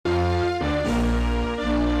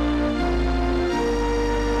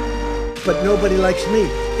but nobody likes me.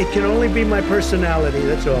 It can only be my personality,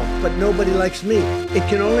 that's all. But nobody likes me. It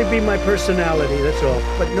can only be my personality, that's all.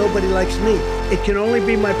 But nobody likes me. It can only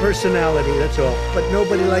be my personality, that's all. But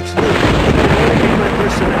nobody likes me.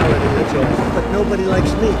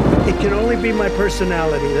 It can only be my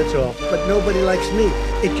personality, that's all. But nobody likes me.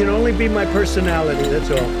 It can only be my personality,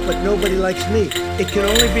 that's all. But nobody likes me. It can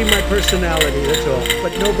only be my personality, that's all.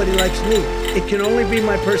 But nobody likes me. It can only be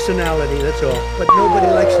my personality, that's all. But nobody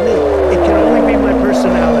likes me. It can only be my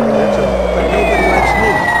personality, that's all. But nobody likes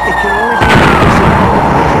me.